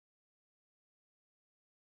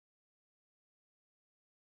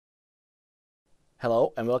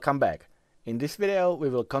Hello and welcome back. In this video we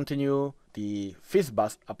will continue the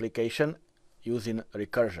FizzBuzz application using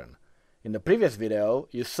recursion. In the previous video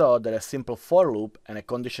you saw that a simple for loop and a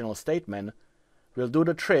conditional statement will do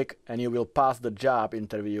the trick and you will pass the job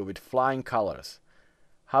interview with flying colors.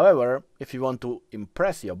 However, if you want to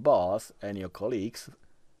impress your boss and your colleagues,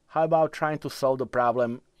 how about trying to solve the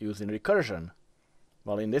problem using recursion?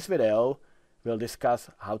 Well, in this video we'll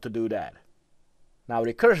discuss how to do that. Now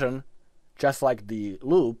recursion, just like the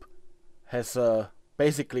loop, has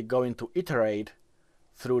basically going to iterate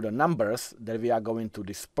through the numbers that we are going to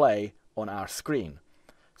display on our screen.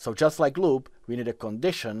 So just like loop, we need a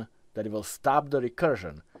condition that will stop the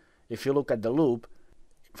recursion. If you look at the loop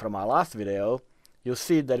from our last video, you'll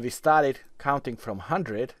see that we started counting from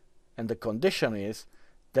 100 and the condition is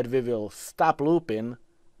that we will stop looping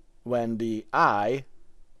when the I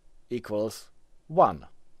equals 1.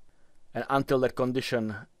 And until that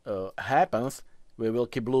condition happens, we will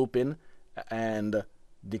keep looping and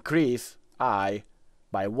decrease I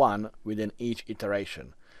by 1 within each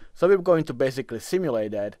iteration. So we're going to basically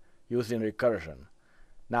simulate that using recursion.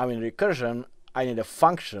 Now in recursion, I need a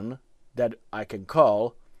function that I can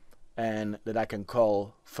call and that I can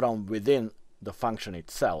call from within the function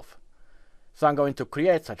itself. So I'm going to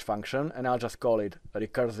create such function and I'll just call it a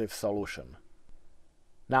recursive solution.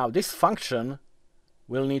 Now this function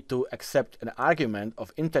will need to accept an argument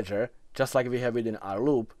of integer, just like we have within our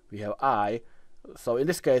loop. We have I, so in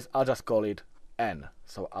this case I'll just call it n.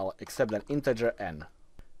 So I'll accept an integer n.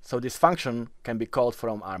 So this function can be called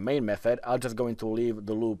from our main method. I'm just going to leave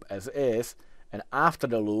the loop as is, and after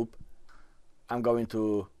the loop I'm going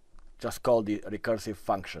to just call the recursive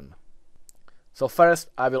function. So first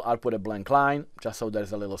I will output a blank line, just so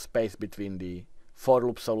there's a little space between the for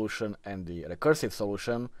loop solution and the recursive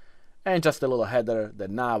solution, and just a little header that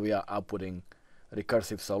now we are outputting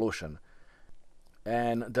recursive solution.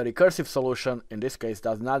 And the recursive solution in this case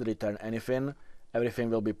does not return anything. Everything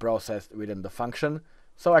will be processed within the function,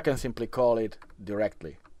 so I can simply call it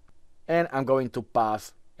directly. And I'm going to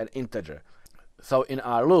pass an integer. So in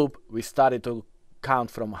our loop we started to count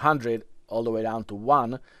from 100 all the way down to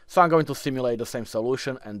 1, so I'm going to simulate the same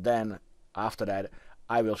solution, and then after that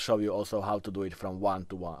I will show you also how to do it from 1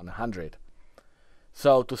 to 100.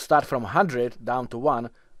 So to start from 100 down to 1,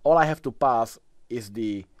 all I have to pass is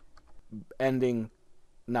the ending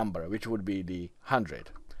number, which would be the 100.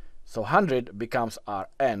 So 100 becomes our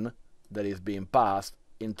n that is being passed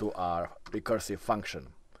into our recursive function.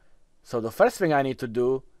 So the first thing I need to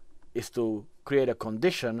do is to create a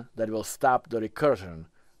condition that will stop the recursion.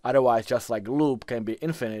 Otherwise, just like loop can be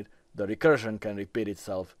infinite, the recursion can repeat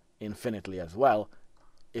itself infinitely as well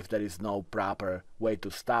if there is no proper way to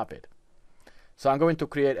stop it. So I'm going to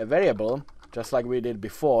create a variable, just like we did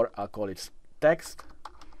before. I'll call it text,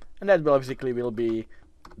 and that basically will be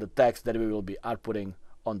the text that we will be outputting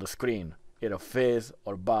on the screen, either fizz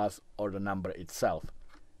or buzz or the number itself.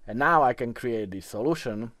 And now I can create the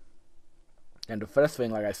solution, and the first thing,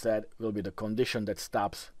 like I said, will be the condition that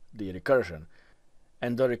stops the recursion.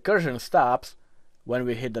 And the recursion stops when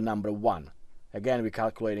we hit the number 1. Again, we're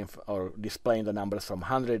calculating or displaying the numbers from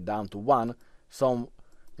 100 down to 1, so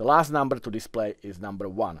the last number to display is number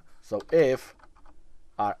 1. So if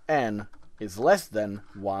our n is less than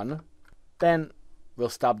 1, then we'll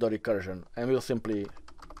stop the recursion and we'll simply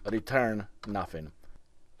return nothing.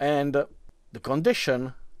 And the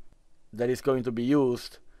condition that is going to be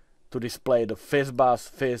used to display the FizzBuzz,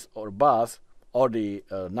 fizz or buzz, or the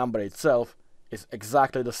number itself, is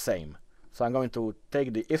exactly the same. So I'm going to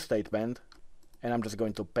take the if statement and I'm just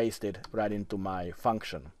going to paste it right into my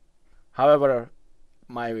function. However,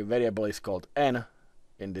 my variable is called n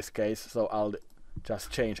in this case, so I'll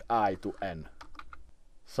just change I to n.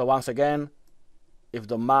 So once again, if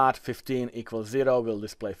the mod 15 equals 0, we'll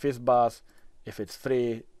display FizzBuzz. If it's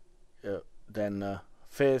 3, then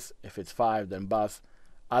fizz. If it's 5, then buzz.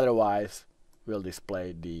 Otherwise, we'll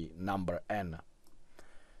display the number n.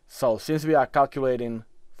 So since we are calculating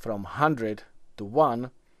from 100 to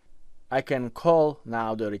 1, I can call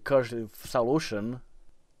now the recursive solution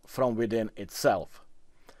from within itself.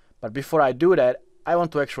 But before I do that, I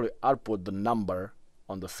want to actually output the number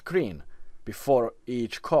on the screen. Before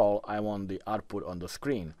each call, I want the output on the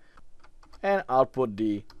screen. And output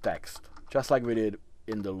the text, just like we did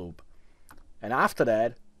in the loop. And after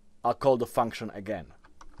that, I'll call the function again.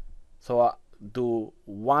 So I'll do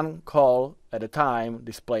one call at a time,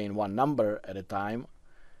 displaying one number at a time.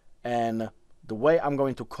 And the way I'm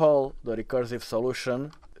going to call the recursive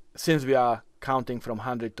solution, since we are counting from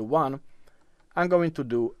 100 to 1, I'm going to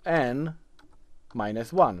do n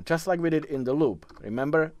minus 1, just like we did in the loop.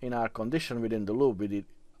 Remember, in our condition within the loop, we did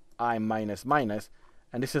I minus minus,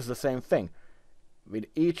 and this is the same thing. With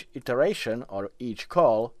each iteration or each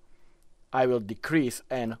call, I will decrease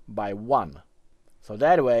n by 1. So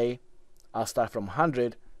that way, I'll start from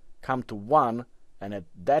 100, come to 1, and at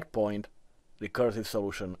that point, recursive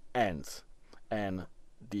solution ends. And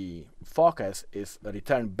the focus is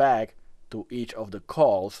returned back to each of the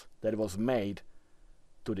calls that was made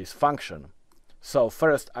to this function. So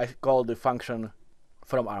first I call the function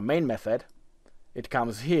from our main method. It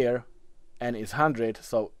comes here, n is 100,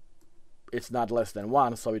 so it's not less than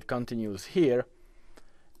 1, so it continues here,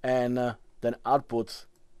 and then outputs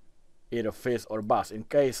either fizz or buzz. In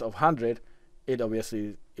case of 100, it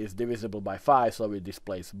obviously is divisible by 5, so it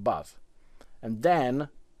displays buzz. And then,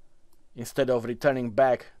 instead of returning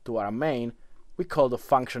back to our main, we call the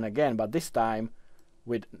function again, but this time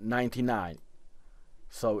with 99.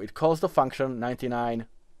 So it calls the function, 99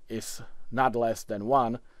 is not less than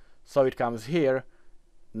 1, so it comes here,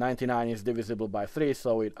 99 is divisible by 3,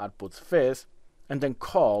 so it outputs fizz, and then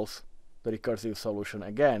calls the recursive solution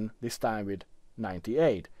again, this time with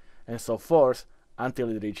 98, and so forth until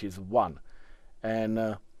it reaches 1.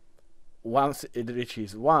 And once it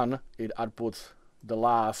reaches 1, it outputs the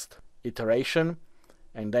last iteration,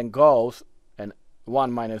 and then goes, and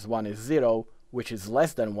 1 minus 1 is 0, which is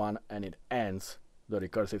less than 1, and it ends the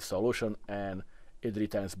recursive solution, and it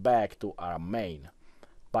returns back to our main.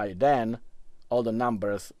 By then, all the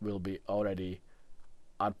numbers will be already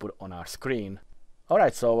output on our screen.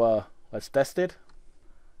 Alright, so let's test it.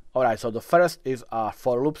 Alright, so the first is our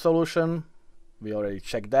for loop solution. We already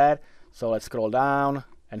checked that. So let's scroll down,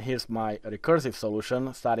 and here's my recursive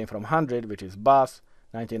solution, starting from 100, which is buzz,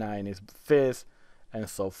 99 is fizz, and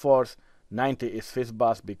so forth. 90 is fizz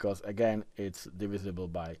buzz because, again, it's divisible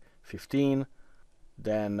by 15.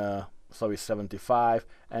 Then so is 75,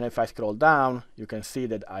 and if I scroll down, you can see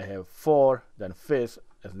that I have 4, then fizz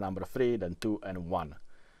as number 3, then 2 and 1.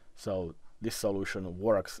 So this solution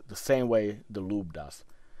works the same way the loop does.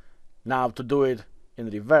 Now to do it in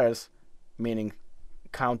reverse, meaning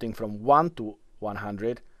counting from 1 to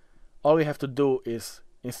 100, all we have to do is,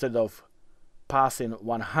 instead of passing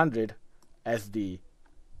 100 as the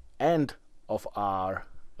end of our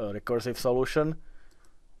recursive solution,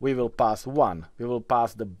 we will pass 1. We will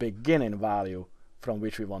pass the beginning value from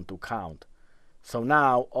which we want to count. So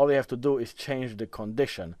now all we have to do is change the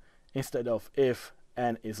condition. Instead of if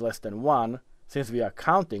n is less than 1, since we are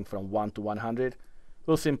counting from 1 to 100,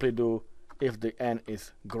 we'll simply do if the n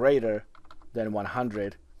is greater than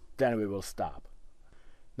 100, then we will stop.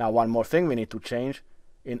 Now one more thing we need to change.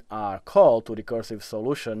 In our call to recursive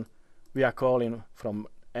solution, we are calling from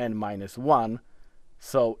n minus 1,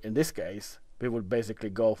 so in this case we would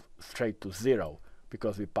basically go straight to 0,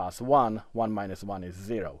 because we pass 1, 1 minus 1 is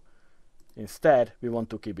 0. Instead, we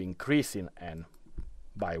want to keep increasing n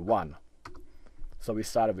by 1. So we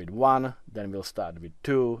start with 1, then we'll start with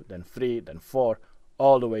 2, then 3, then 4,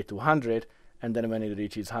 all the way to 100, and then when it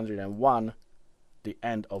reaches 101, the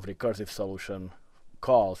end of recursive solution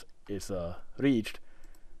calls is reached,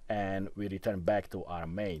 and we return back to our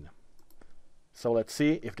main. So let's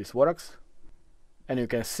see if this works. And you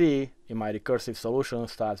can see in my recursive solution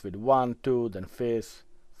starts with 1, 2, then fizz,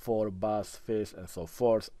 4 buzz, fizz, and so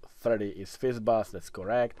forth. 30 is fizz buzz, that's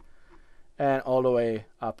correct. And all the way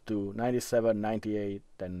up to 97, 98,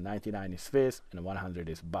 then 99 is fizz, and 100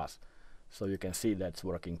 is buzz. So you can see that's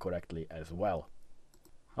working correctly as well.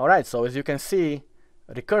 Alright, so as you can see,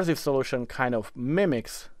 recursive solution kind of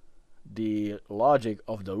mimics the logic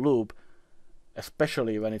of the loop,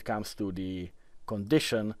 especially when it comes to the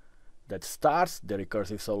condition that starts the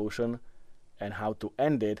recursive solution, and how to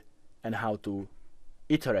end it, and how to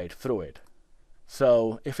iterate through it.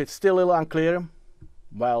 So if it's still a little unclear,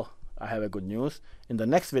 well, I have a good news. In the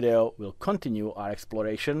next video, we'll continue our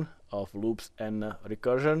exploration of loops and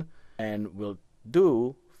recursion, and we'll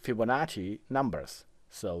do Fibonacci numbers.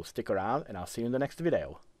 So stick around, and I'll see you in the next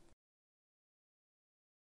video.